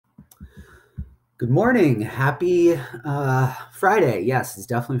Good morning. Happy Friday. Yes, it's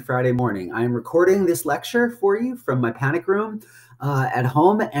definitely Friday morning. I am recording this lecture for you from my panic room at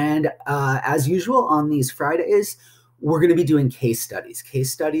home. And as usual, on these Fridays, we're going to be doing case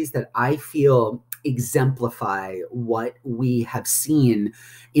studies that I feel exemplify what we have seen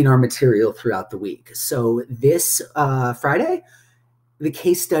in our material throughout the week. So this Friday, the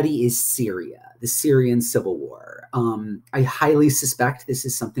case study is Syria, the Syrian civil war. I highly suspect this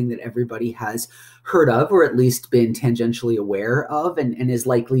is something that everybody has heard of, or at least been tangentially aware of, and has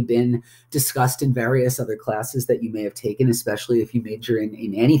likely been discussed in various other classes that you may have taken, especially if you major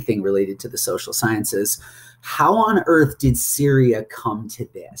in anything related to the social sciences. How on earth did Syria come to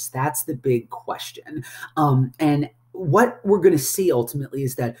this? That's the big question. And what we're going to see ultimately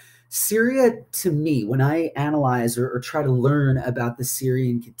is that Syria, to me, when I analyze or try to learn about the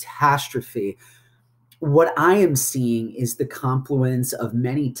Syrian catastrophe, what I am seeing is the confluence of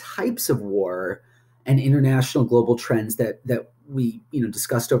many types of war and international global trends that we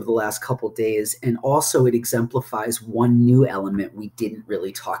discussed over the last couple of days. And also it exemplifies one new element we didn't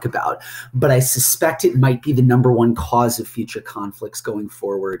really talk about, but I suspect it might be the number one cause of future conflicts going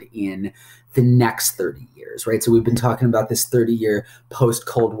forward in the next 30 years, right? So we've been talking about this 30-year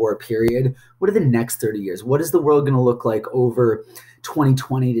post-Cold War period. What are the next 30 years? What is the world going to look like over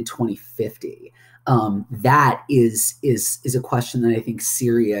 2020 to 2050? That is a question that I think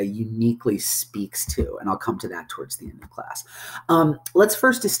Syria uniquely speaks to, and I'll come to that towards the end of class. Let's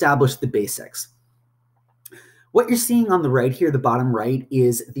first establish the basics. What you're seeing on the right here, the bottom right,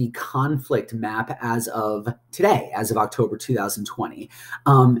 is the conflict map as of today, as of October 2020.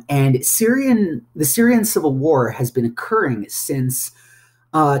 And the Syrian civil war has been occurring since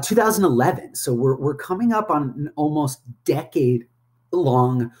 2011. So we're coming up on an almost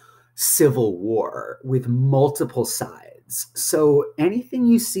decade-long civil war with multiple sides. So anything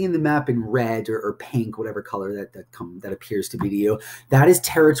you see in the map in red or pink, whatever color that appears to be to you, that is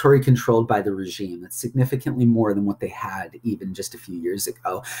territory controlled by the regime. That's significantly more than what they had even just a few years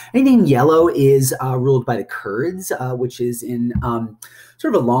ago. Anything yellow is ruled by the Kurds, which is in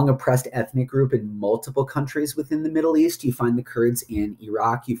sort of a long oppressed ethnic group in multiple countries within the Middle East. You find the Kurds in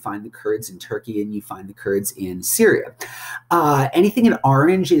Iraq, you find the Kurds in Turkey, and you find the Kurds in Syria. Anything in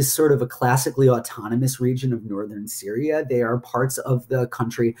orange is sort of a classically autonomous region of northern Syria. They are parts of the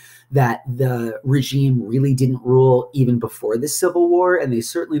country that the regime really didn't rule even before the civil war, and they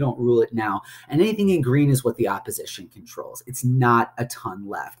certainly don't rule it now. And anything in green is what the opposition controls. It's not a ton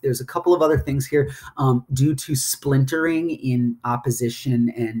left. There's a couple of other things here due to splintering in opposition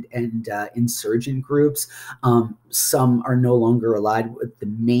and insurgent groups. Some are no longer allied with the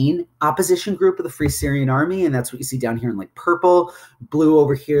main opposition group of the Free Syrian Army, and that's what you see down here in like purple. Blue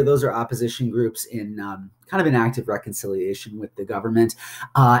over here, those are opposition groups in kind of an active reconciliation with the government.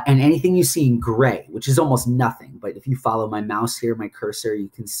 And anything you see in gray, which is almost nothing, but if you follow my mouse here, my cursor, you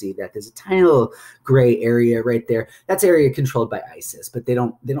can see that there's a tiny little gray area right there. That's area controlled by ISIS, but they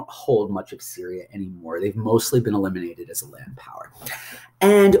don't hold much of Syria anymore. They've mostly been eliminated as a land power.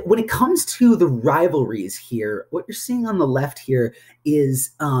 And when it comes to the rivalries here, what you're seeing on the left here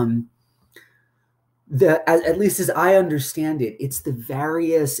is at least as I understand it, it's the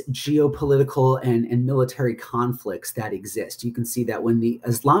various geopolitical and military conflicts that exist. You can see that when the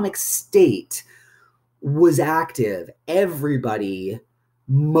Islamic State was active, everybody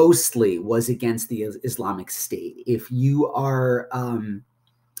mostly was against the Islamic State. If you are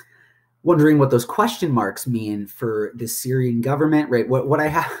wondering what those question marks mean for the Syrian government, right? What I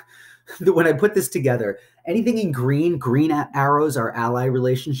have, when I put this together, anything in green arrows are ally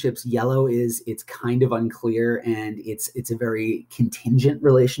relationships. Yellow is it's kind of unclear, and it's a very contingent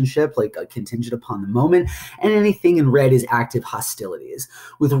relationship, like a contingent upon the moment. And anything in red is active hostilities.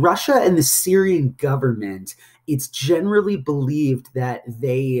 With Russia and the Syrian government, it's generally believed that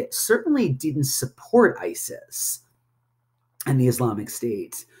they certainly didn't support ISIS and the Islamic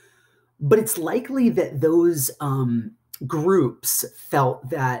State, but it's likely that those groups felt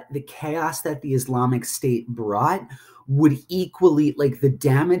that the chaos that the Islamic State brought would equally, like the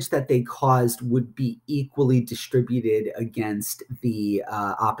damage that they caused would be equally distributed against the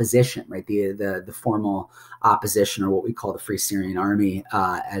opposition, right? The formal opposition, or what we call the Free Syrian Army,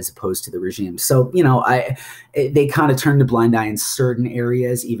 as opposed to the regime. So, they kind of turned a blind eye in certain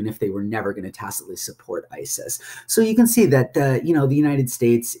areas, even if they were never going to tacitly support ISIS. So you can see that the United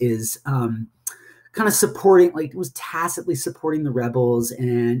States is kind of supporting, like it was tacitly supporting the rebels,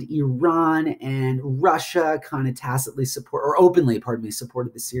 and Iran and Russia kind of tacitly support, or openly, pardon me,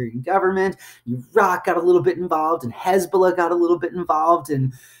 supported the Syrian government. Iraq got a little bit involved, and Hezbollah got a little bit involved,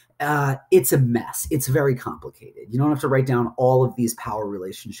 and it's a mess. It's very complicated. You don't have to write down all of these power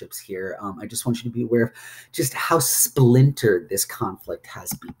relationships here. I just want you to be aware of just how splintered this conflict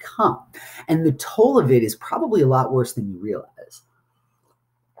has become. And the toll of it is probably a lot worse than you realize.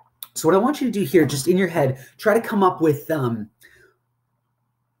 So what I want you to do here, just in your head, try to come up with what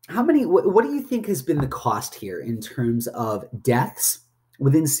do you think has been the cost here in terms of deaths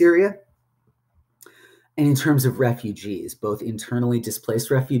within Syria and in terms of refugees, both internally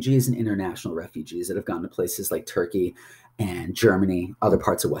displaced refugees and international refugees that have gone to places like Turkey and Germany, other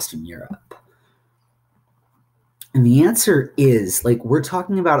parts of Western Europe? And the answer is, like, we're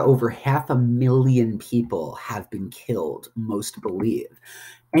talking about over 500,000 people have been killed, most believe.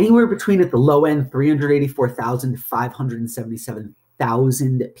 Anywhere between, at the low end, 384,000 to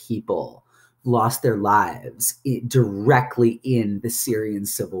 577,000 people lost their lives directly in the Syrian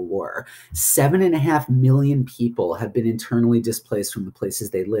civil war. 7.5 million people have been internally displaced from the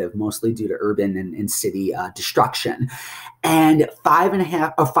places they live, mostly due to urban and city destruction. And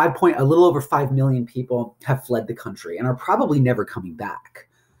a little over 5 million people have fled the country and are probably never coming back.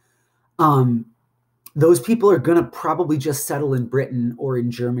 Those people are going to probably just settle in Britain or in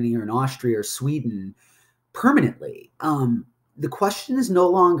Germany or in Austria or Sweden permanently. The question is no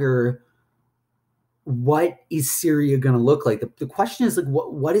longer, what is Syria going to look like? The question is, like,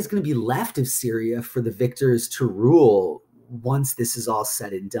 what is going to be left of Syria for the victors to rule once this is all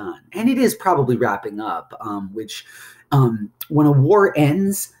said and done? And it is probably wrapping up, when a war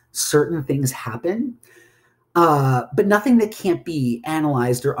ends, certain things happen, but nothing that can't be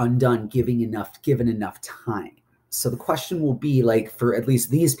analyzed or undone given enough time. So the question will be, like, for at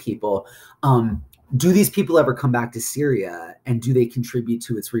least these people, do these people ever come back to Syria, and do they contribute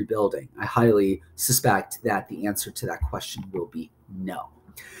to its rebuilding? I highly suspect that the answer to that question will be no.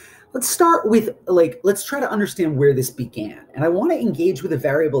 Let's start with, let's try to understand where this began. And I want to engage with a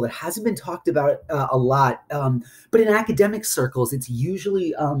variable that hasn't been talked about a lot, but in academic circles, it's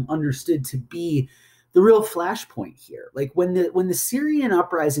usually understood to be the real flashpoint here. Like, when the Syrian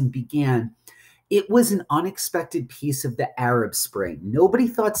uprising began, it was an unexpected piece of the Arab Spring. Nobody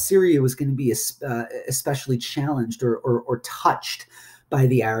thought Syria was going to be especially challenged or touched by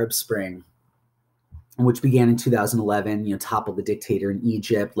the Arab Spring, which began in 2011, toppled the dictator in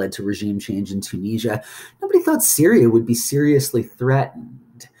Egypt, led to regime change in Tunisia. Nobody thought Syria would be seriously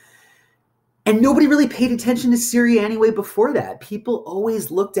threatened. And nobody really paid attention to Syria anyway before that. People always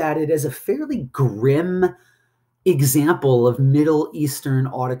looked at it as a fairly grim example of Middle Eastern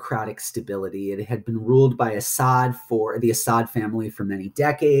autocratic stability. It had been ruled by the Assad family for many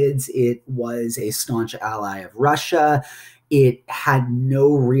decades. It was a staunch ally of Russia. It had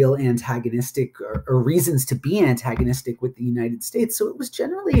no real antagonistic or reasons to be antagonistic with the United States, so it was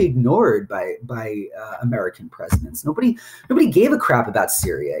generally ignored by American presidents. Nobody gave a crap about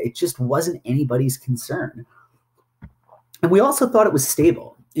Syria. It just wasn't anybody's concern. And we also thought it was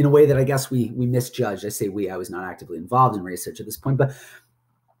stable in a way that I guess we misjudged. I say we, I was not actively involved in research at this point, but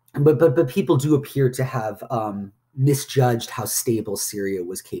people do appear to have misjudged how stable Syria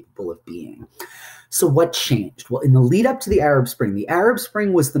was capable of being. So what changed? Well, in the lead up to the Arab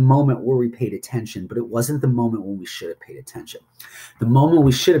Spring was the moment where we paid attention, but it wasn't the moment when we should have paid attention. The moment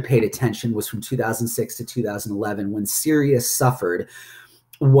we should have paid attention was from 2006 to 2011, when Syria suffered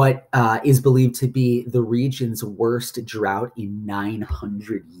what is believed to be the region's worst drought in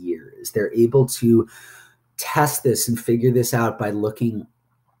 900 years. They're able to test this and figure this out by looking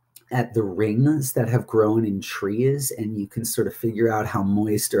at the rings that have grown in trees, and you can sort of figure out how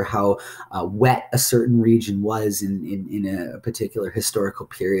moist or how wet a certain region was in a particular historical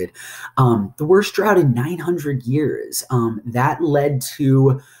period. The worst drought in 900 years. That led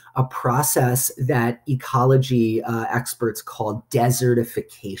to a process that ecology experts call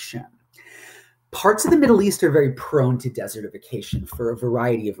desertification. Parts of the Middle East are very prone to desertification for a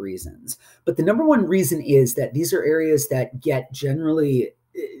variety of reasons. But the number one reason is that these are areas that get generally,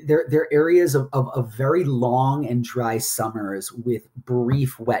 they're areas of very long and dry summers with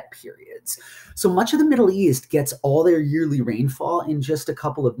brief wet periods. So much of the Middle East gets all their yearly rainfall in just a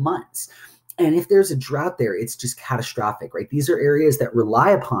couple of months. And if there's a drought there, it's just catastrophic, right? These are areas that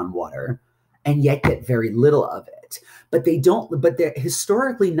rely upon water and yet get very little of it. But they're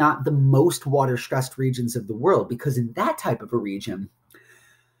historically not the most water-stressed regions of the world, because in that type of a region,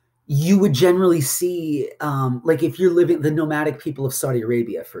 you would generally see, like if you're living, the nomadic people of Saudi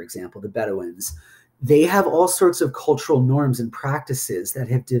Arabia, for example, the Bedouins, they have all sorts of cultural norms and practices that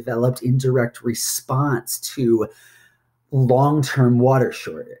have developed in direct response to long-term water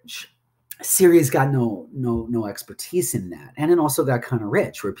shortage. Syria's got no expertise in that. And it also got kind of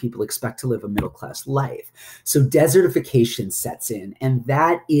rich where people expect to live a middle-class life. So desertification sets in, and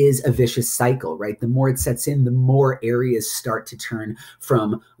that is a vicious cycle, right? The more it sets in, the more areas start to turn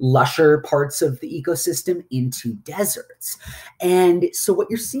from lusher parts of the ecosystem into deserts. And so what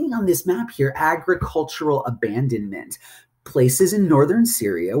you're seeing on this map here, agricultural abandonment. Places in northern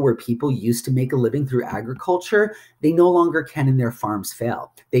Syria where people used to make a living through agriculture, they no longer can, and their farms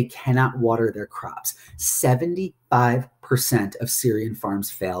fail. They cannot water their crops. 75% of Syrian farms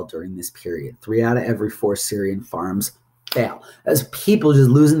fail during this period. 3 out of every 4 Syrian farms fail. As people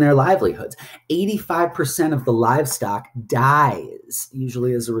just losing their livelihoods. 85% of the livestock dies,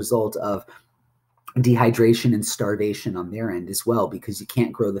 usually as a result of dehydration and starvation on their end as well, because you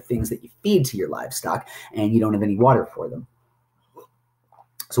can't grow the things that you feed to your livestock and you don't have any water for them.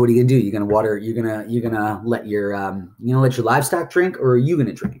 So what are you gonna do? You're gonna water. You're gonna let your let your livestock drink, or are you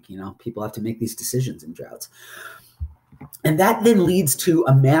gonna drink? People have to make these decisions in droughts, and that then leads to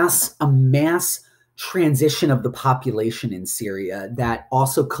a mass transition of the population in Syria that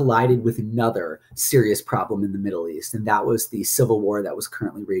also collided with another serious problem in the Middle East, and that was the civil war that was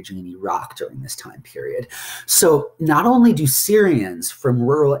currently raging in Iraq during this time period. So not only do Syrians from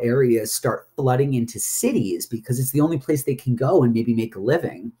rural areas start flooding into cities because it's the only place they can go and maybe make a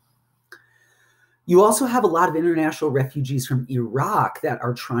living, you also have a lot of international refugees from Iraq that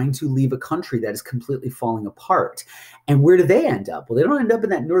are trying to leave a country that is completely falling apart. And where do they end up? Well, they don't end up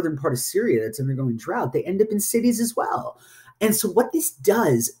in that northern part of Syria that's undergoing drought. They end up in cities as well. And so what this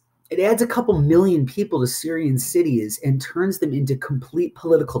does, it adds a couple million people to Syrian cities and turns them into complete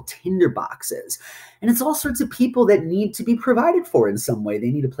political tinderboxes. And it's all sorts of people that need to be provided for in some way.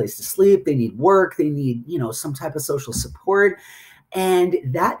 They need a place to sleep. They need work. They need, some type of social support. And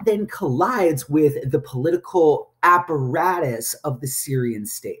that then collides with the political apparatus of the Syrian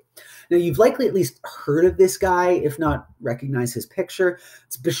state. Now, you've likely at least heard of this guy, if not recognize his picture.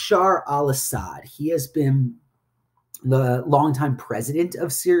 It's Bashar al-Assad. He has been the longtime president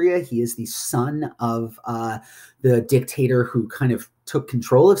of Syria. He is the son of the dictator who kind of took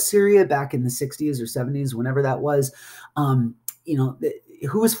control of Syria back in the 60s or 70s, whenever that was.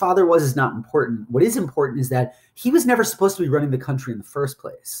 Who his father was is not important. What is important is that he was never supposed to be running the country in the first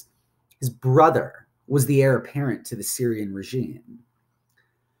place. His brother was the heir apparent to the Syrian regime.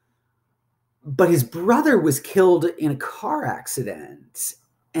 But his brother was killed in a car accident,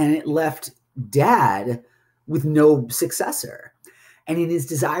 and it left dad with no successor. And in his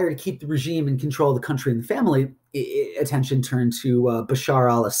desire to keep the regime and control the country and the family, attention turned to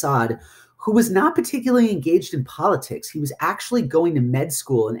Bashar al-Assad, who was not particularly engaged in politics. He was actually going to med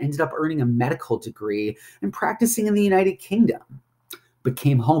school and ended up earning a medical degree and practicing in the United Kingdom, but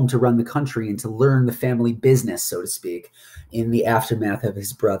came home to run the country and to learn the family business, so to speak, in the aftermath of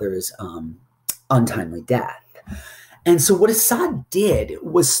his brother's untimely death. And so what Assad did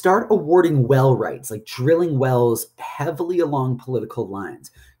was start awarding well rights, like drilling wells heavily along political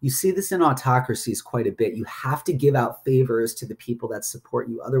lines. You see this in autocracies quite a bit. You have to give out favors to the people that support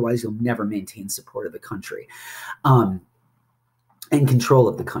you. Otherwise, you'll never maintain support of the country and control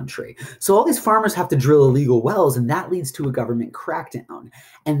of the country. So all these farmers have to drill illegal wells, and that leads to a government crackdown.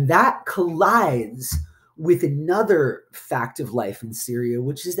 And that collides with another fact of life in Syria,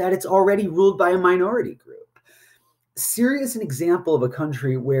 which is that it's already ruled by a minority group. Syria is an example of a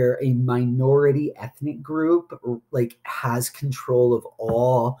country where a minority ethnic group has control of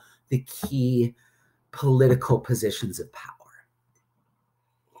all the key political positions of power.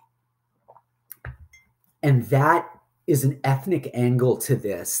 And that is an ethnic angle to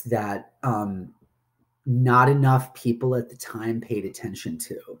this that not enough people at the time paid attention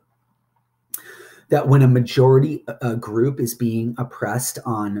to. That when a majority group is being oppressed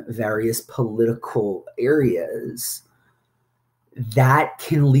on various political areas, that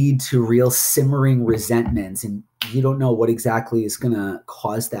can lead to real simmering resentments, and you don't know what exactly is going to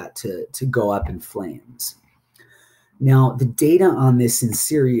cause that to go up in flames. Now, the data on this in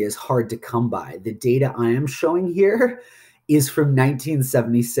Syria is hard to come by. The data I am showing here is from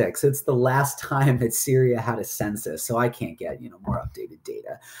 1976. It's the last time that Syria had a census, so I can't get more updated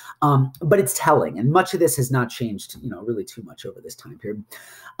data. But it's telling, and much of this has not changed really too much over this time period.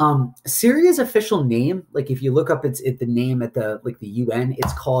 Syria's official name, if you look up the name at the UN,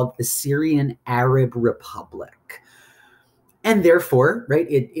 it's called the Syrian Arab Republic, and therefore, right,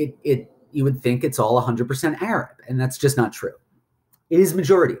 you would think it's all 100% Arab, and that's just not true. It is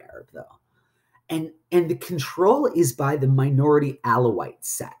majority Arab, though. And the control is by the minority Alawite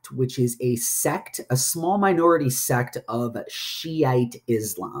sect, which is a small minority sect of Shiite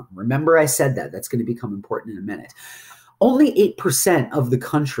Islam. Remember I said that. That's going to become important in a minute. Only 8% of the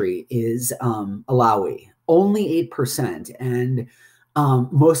country is Alawi, only 8%. And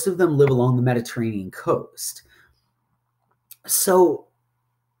most of them live along the Mediterranean coast. So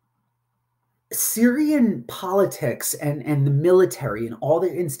Syrian politics and the military and all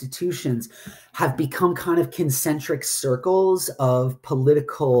their institutions have become kind of concentric circles of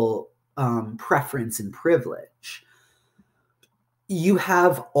political preference and privilege. You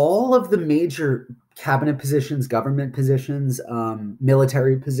have all of the major cabinet positions, government positions,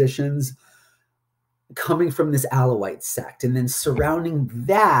 military positions coming from this Alawite sect. And then surrounding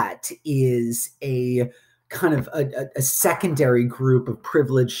that is a kind of a secondary group of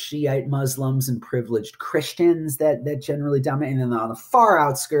privileged Shiite Muslims and privileged Christians that generally dominate. And then on the far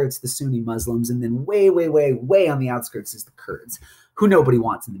outskirts, the Sunni Muslims. And then way, way, way, way on the outskirts is the Kurds, who nobody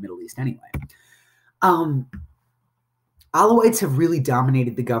wants in the Middle East anyway. Alawites have really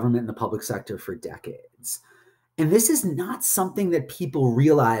dominated the government and the public sector for decades. And this is not something that people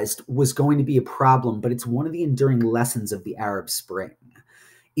realized was going to be a problem, but it's one of the enduring lessons of the Arab Spring.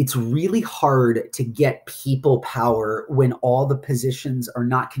 It's really hard to get people power when all the positions are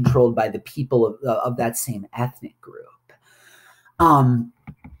not controlled by the people of that same ethnic group. And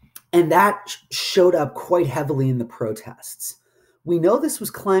that showed up quite heavily in the protests. We know this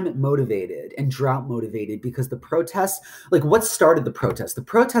was climate motivated and drought motivated because the protests, like what started the protest? The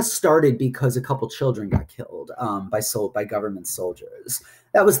protest started because a couple children got killed by government soldiers.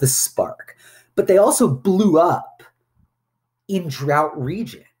 That was the spark. But they also blew up in drought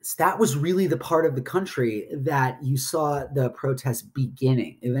regions. That was really the part of the country that you saw the protests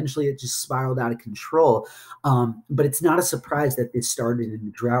beginning. Eventually, it just spiraled out of control. But it's not a surprise that this started in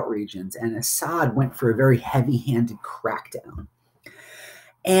the drought regions. And Assad went for a very heavy-handed crackdown.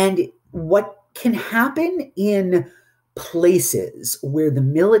 And what can happen in places where the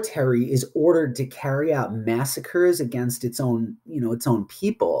military is ordered to carry out massacres against its own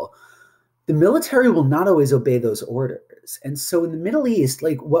people, the military will not always obey those orders. And so in the Middle East,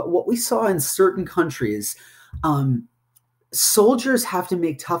 like what we saw in certain countries, soldiers have to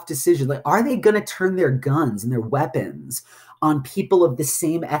make tough decisions. Like, are they going to turn their guns and their weapons on people of the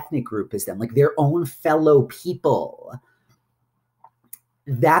same ethnic group as them, like their own fellow people?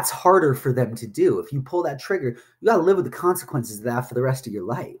 That's harder for them to do. If you pull that trigger, you got to live with the consequences of that for the rest of your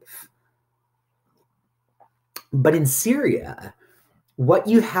life. But in Syria, what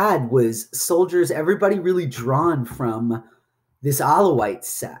you had was soldiers, everybody really drawn from this Alawite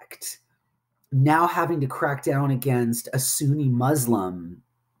sect, now having to crack down against a Sunni Muslim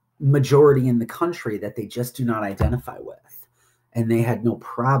majority in the country that they just do not identify with. And they had no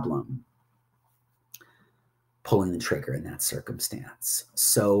problem pulling the trigger in that circumstance.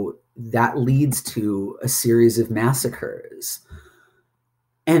 So that leads to a series of massacres.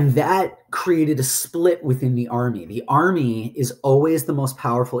 And that created a split within the army. The army is always the most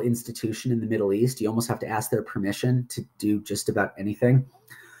powerful institution in the Middle East. You almost have to ask their permission to do just about anything.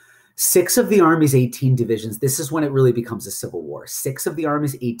 6 of the army's 18 divisions, this is when it really becomes a civil war. 6 of the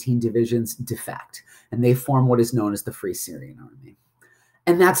army's 18 divisions defect, and they form what is known as the Free Syrian Army.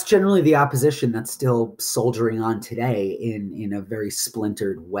 And that's generally the opposition that's still soldiering on today in a very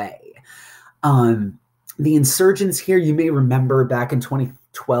splintered way. The insurgents here, you may remember back in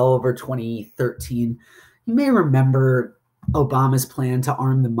 2012 or 2013, you may remember Obama's plan to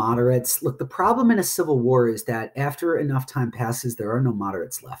arm the moderates. Look, the problem in a civil war is that after enough time passes, there are no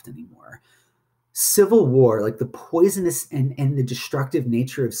moderates left anymore. Civil war, like the poisonous and the destructive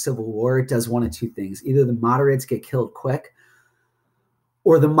nature of civil war, it does one of two things. Either the moderates get killed quick,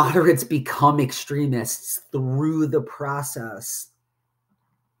 or the moderates become extremists through the process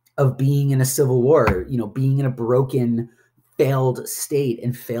of being in a civil war, being in a broken, failed state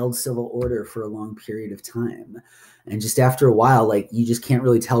and failed civil order for a long period of time. And just after a while, like, you just can't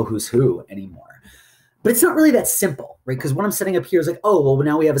really tell who's who anymore. But it's not really that simple, right? Because what I'm setting up here is like, oh, well,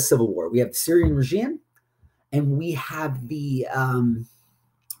 now we have a civil war. We have the Syrian regime, and we have the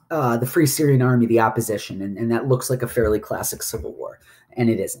Free Syrian Army, the opposition, and that looks like a fairly classic civil war. And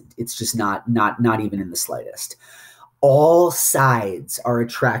it isn't. It's just not even in the slightest. All sides are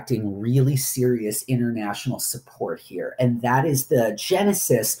attracting really serious international support here. And that is the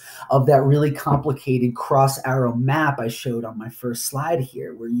genesis of that really complicated cross-arrow map I showed on my first slide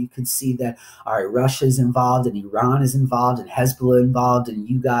here, where you could see that, all right, Russia's involved and Iran is involved and Hezbollah involved, and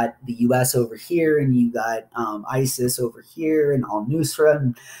you got the US over here, and you got ISIS over here, and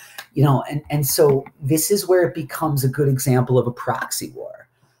al-Nusra, and so this is where it becomes a good example of a proxy war.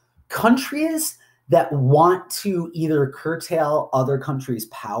 Countries that want to either curtail other countries'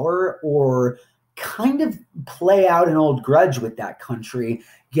 power or kind of play out an old grudge with that country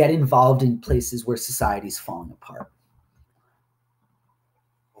get involved in places where society's falling apart.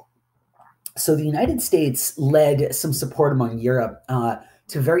 So the United States led some support among Europe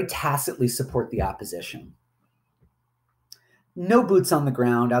to very tacitly support the opposition. No boots on the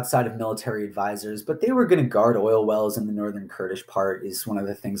ground outside of military advisors, but they were going to guard oil wells in the northern Kurdish part is one of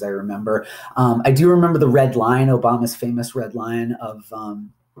the things I remember. I do remember the red line, Obama's famous red line of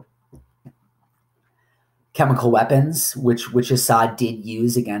chemical weapons, which Assad did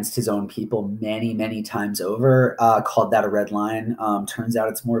use against his own people many, many times over, called that a red line. Turns out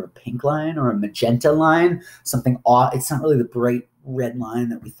it's more of a pink line or a magenta line, something odd. It's not really the bright red line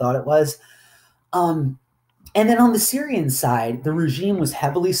that we thought it was. And then on the Syrian side, the regime was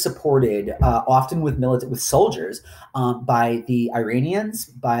heavily supported, often with soldiers, by the Iranians,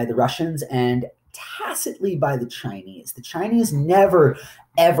 by the Russians, and tacitly by the Chinese. The Chinese never,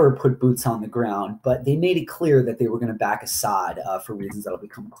 ever put boots on the ground, but they made it clear that they were going to back Assad for reasons that'll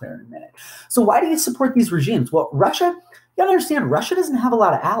become clear in a minute. So why do you support these regimes? Well, Russia, you gotta understand, Russia doesn't have a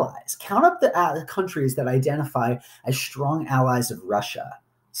lot of allies. Count up the countries that identify as strong allies of Russia.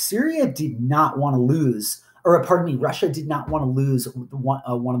 Syria did not want to lose, or pardon me, Russia did not want to lose one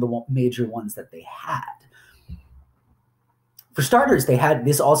of the major ones that they had. For starters,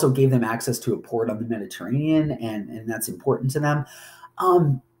 this also gave them access to a port on the Mediterranean, and that's important to them.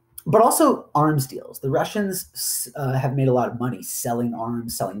 But also arms deals. The Russians have made a lot of money selling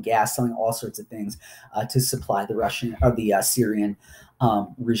arms, selling gas, selling all sorts of things to supply the Syrian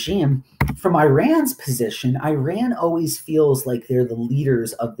regime. From Iran's position, Iran always feels like they're the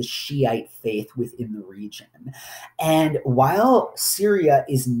leaders of the Shiite faith within the region. And while Syria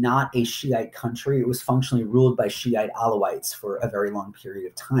is not a Shiite country, it was functionally ruled by Shiite Alawites for a very long period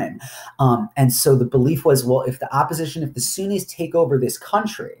of time. And so the belief was, well, if the Sunnis take over this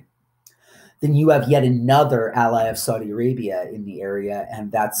country, then you have yet another ally of Saudi Arabia in the area,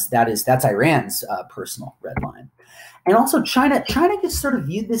 and that's Iran's personal red line. And also China just sort of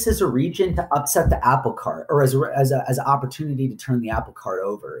viewed this as a region to upset the apple cart, or as an opportunity to turn the apple cart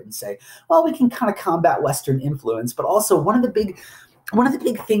over and say, well, we can kind of combat Western influence. But also one of the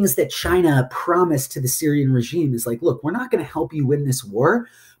big things that China promised to the Syrian regime is like, look, we're not going to help you win this war,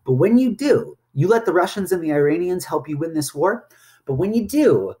 but when you do, you let the Russians and the Iranians help you win this war. But when you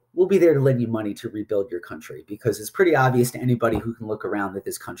do, we'll be there to lend you money to rebuild your country, because it's pretty obvious to anybody who can look around that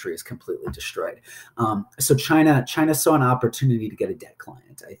this country is completely destroyed. So China saw an opportunity to get a debt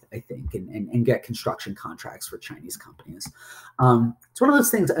client, I think, and get construction contracts for Chinese companies. It's one of those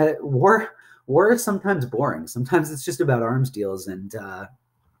things. War is sometimes boring. Sometimes it's just about arms deals and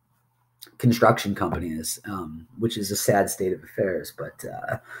construction companies, which is a sad state of affairs. But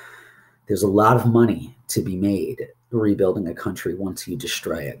there's a lot of money to be made rebuilding a country once you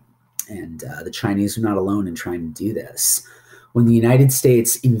destroy it. And the Chinese are not alone in trying to do this. When the United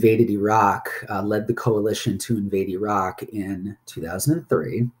States invaded Iraq, led the coalition to invade Iraq in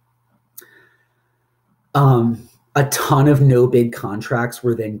 2003, a ton of no-bid contracts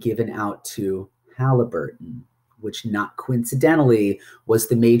were then given out to Halliburton, which not coincidentally was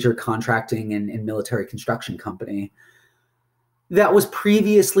the major contracting and military construction company that was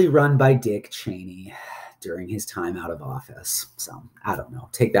previously run by Dick Cheney during his time out of office. So I don't know.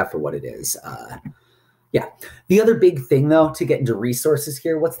 Take that for what it is. Yeah. The other big thing, though, to get into resources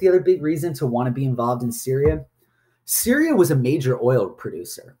here, what's the other big reason to want to be involved in Syria? Syria was a major oil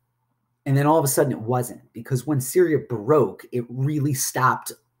producer. And then all of a sudden it wasn't, because when Syria broke, it really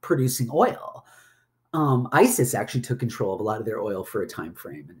stopped producing oil. ISIS actually took control of a lot of their oil for a time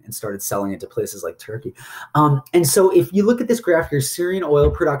frame and started selling it to places like Turkey. And so if you look at this graph here, Syrian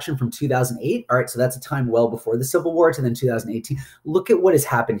oil production from 2008, all right, so that's a time well before the civil war, to then 2018. Look at what has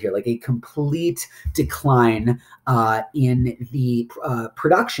happened here, like a complete decline in the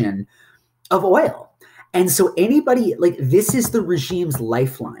production of oil. And so anybody, like, this is the regime's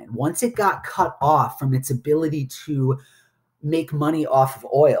lifeline. Once it got cut off from its ability to make money off of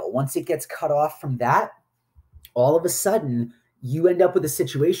oil, once it gets cut off from that, all of a sudden you end up with a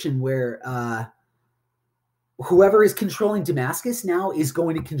situation where whoever is controlling Damascus now is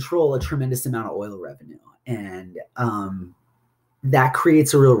going to control a tremendous amount of oil revenue. And that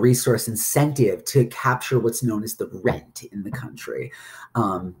creates a real resource incentive to capture what's known as the rent in the country.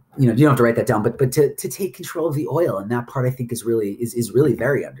 You don't have to write that down, but to take control of the oil, and that part I think is really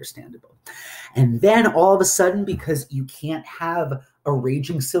very understandable. And then all of a sudden, because you can't have a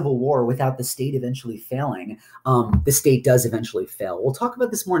raging civil war without the state eventually failing, the state does eventually fail. We'll talk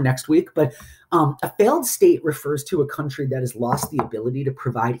about this more next week, but a failed state refers to a country that has lost the ability to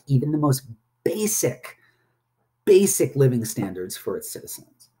provide even the most basic living standards for its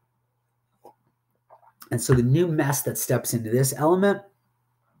citizens. And so the new mess that steps into this element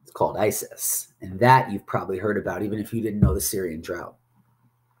is called ISIS. And that you've probably heard about, even if you didn't know the Syrian drought.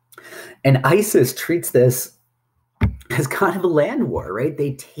 And ISIS treats this as kind of a land war, right?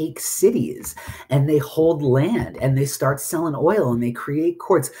 They take cities and they hold land and they start selling oil and they create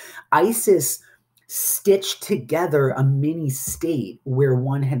courts. ISIS stitched together a mini state where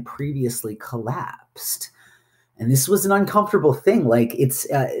one had previously collapsed. And this was an uncomfortable thing. Like it's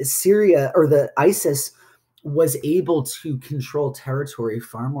Syria, or the ISIS was able to control territory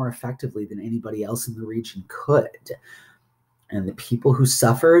far more effectively than anybody else in the region could. And the people who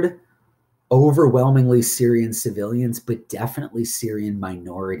suffered, overwhelmingly Syrian civilians, but definitely Syrian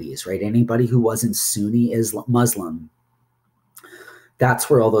minorities, right? Anybody who wasn't Sunni Muslim. That's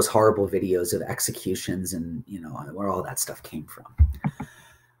where all those horrible videos of executions and, where all that stuff came from.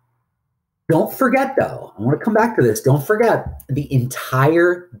 Don't forget, though, I want to come back to this. Don't forget, the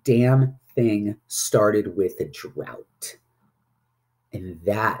entire damn thing started with a drought. And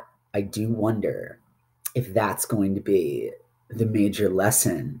that, I do wonder if that's going to be the major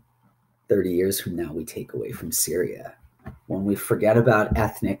lesson 30 years from now we take away from Syria. When we forget about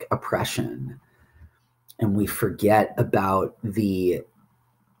ethnic oppression and we forget about the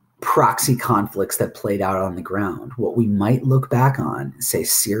proxy conflicts that played out on the ground, what we might look back on and say,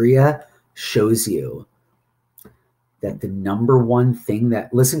 Syria shows you that the number one thing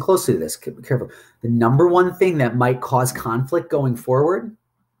that, listen closely to this, be careful, the number one thing that might cause conflict going forward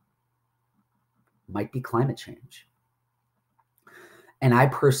might be climate change. And I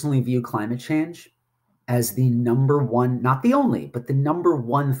personally view climate change as the number one, not the only, but the number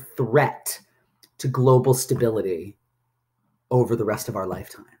one threat to global stability over the rest of our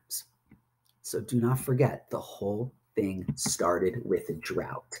lifetimes. So do not forget, the whole thing started with a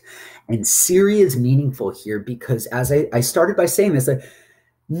drought. And Syria is meaningful here because, as I started by saying this,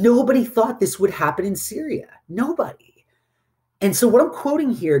 nobody thought this would happen in Syria. Nobody. And so what I'm quoting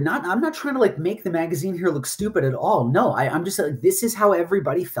here, I'm not trying to make the magazine here look stupid at all. No, I'm just this is how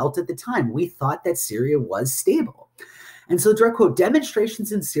everybody felt at the time. We thought that Syria was stable. And so direct quote,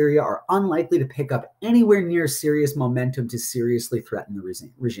 demonstrations in Syria are unlikely to pick up anywhere near Syria's momentum to seriously threaten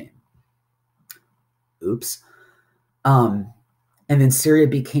the regime. Oops. And then Syria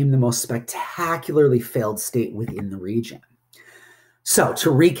became the most spectacularly failed state within the region. So to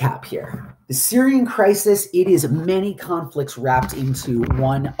recap here, the Syrian crisis, it is many conflicts wrapped into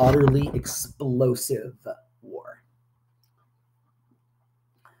one utterly explosive war.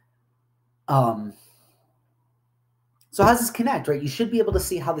 So how does this connect, right? You should be able to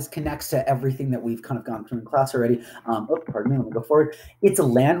see how this connects to everything that we've kind of gone through in class already. Pardon me, let me go forward. It's a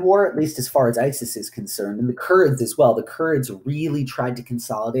land war, at least as far as ISIS is concerned, and the Kurds as well. The Kurds really tried to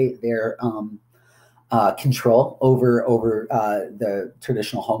consolidate their control over the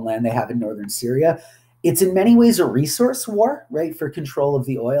traditional homeland they have in northern Syria. It's in many ways a resource war, right, for control of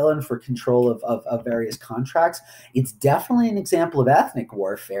the oil and for control of various contracts. It's definitely an example of ethnic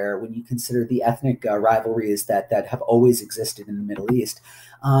warfare when you consider the ethnic rivalries that have always existed in the Middle East.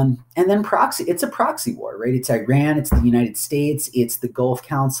 And then proxy, it's a proxy war, right? It's Iran, it's the United States, it's the Gulf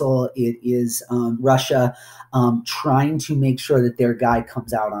Council, it is Russia trying to make sure that their guy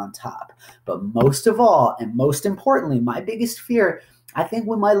comes out on top. But most of all, and most importantly, my biggest fear, I think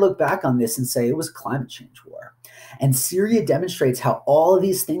we might look back on this and say it was a climate change war. And Syria demonstrates how all of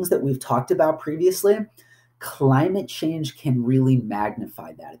these things that we've talked about previously, climate change can really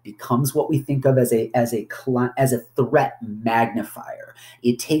magnify that. It becomes what we think of as a threat magnifier.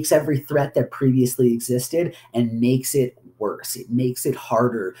 It takes every threat that previously existed and makes it worse. It makes it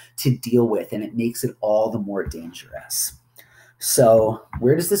harder to deal with, and it makes it all the more dangerous. So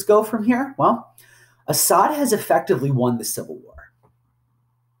where does this go from here? Well, Assad has effectively won the civil war.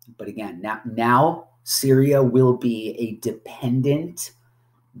 But again, now Syria will be a dependent,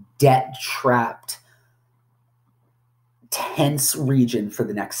 debt-trapped, tense region for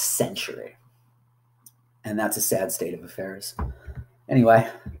the next century. And that's a sad state of affairs. Anyway,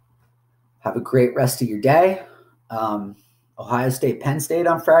 have a great rest of your day. Ohio State, Penn State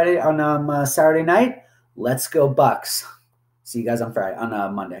on Saturday night. Let's go Bucks. See you guys on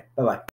Monday. Bye-bye.